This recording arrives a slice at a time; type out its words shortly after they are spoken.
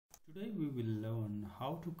Today we will learn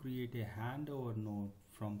how to create a handover note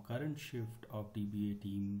from current shift of DBA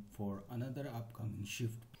team for another upcoming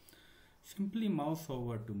shift. Simply mouse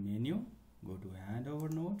over to menu, go to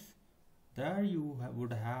handover notes. There you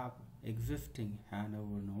would have existing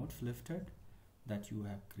handover notes listed that you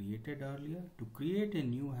have created earlier. To create a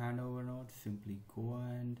new handover note, simply go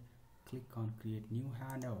and click on create new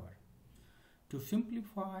handover. To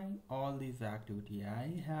simplify all these activity,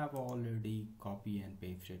 I have already copy and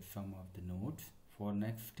pasted some of the notes for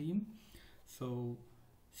next team. So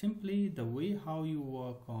simply the way how you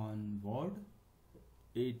work on Word,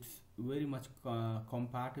 it's very much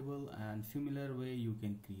compatible and similar way you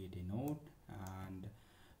can create a note. And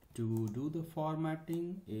to do the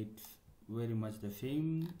formatting, it's very much the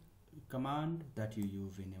same command that you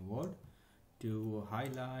use in a Word. To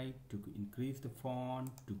highlight, to increase the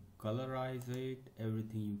font, to colorize it,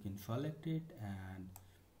 everything you can select it and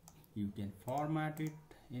you can format it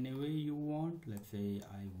in a way you want. Let's say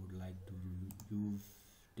I would like to use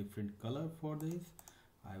different color for this.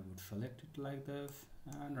 I would select it like this.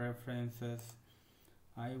 And references,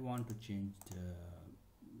 I want to change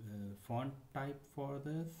the font type for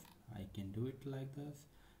this. I can do it like this.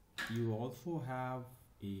 You also have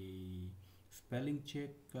a spelling check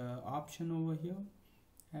option over here,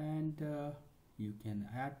 and you can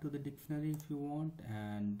add to the dictionary if you want,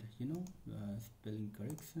 and spelling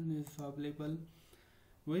correction is available.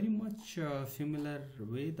 Very much similar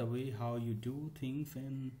way, the way how you do things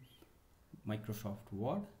in Microsoft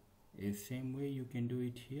Word is same way you can do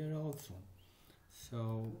it here also.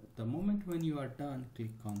 So the moment when you are done,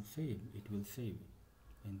 click on save. It will save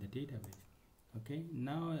in the database. Okay,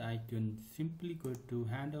 now I can simply go to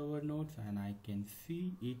handover notes and I can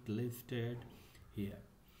see it listed here,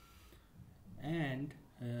 and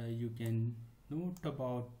you can note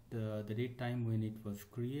about the date time when it was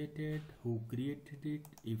created, who created it.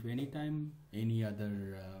 If anytime any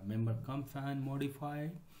other member comes and modify,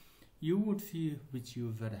 you would see which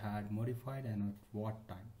user had modified and at what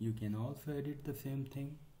time. You can also edit the same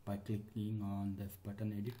thing by clicking on this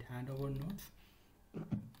button, edit handover notes.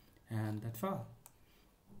 And that's all.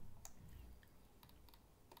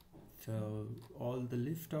 So all the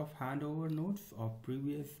list of handover notes of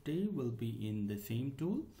previous day will be in the same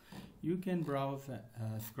tool. You can browse,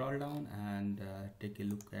 scroll down and take a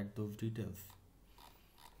look at those details.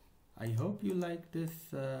 I hope you like this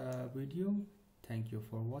video. Thank you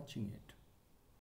for watching it.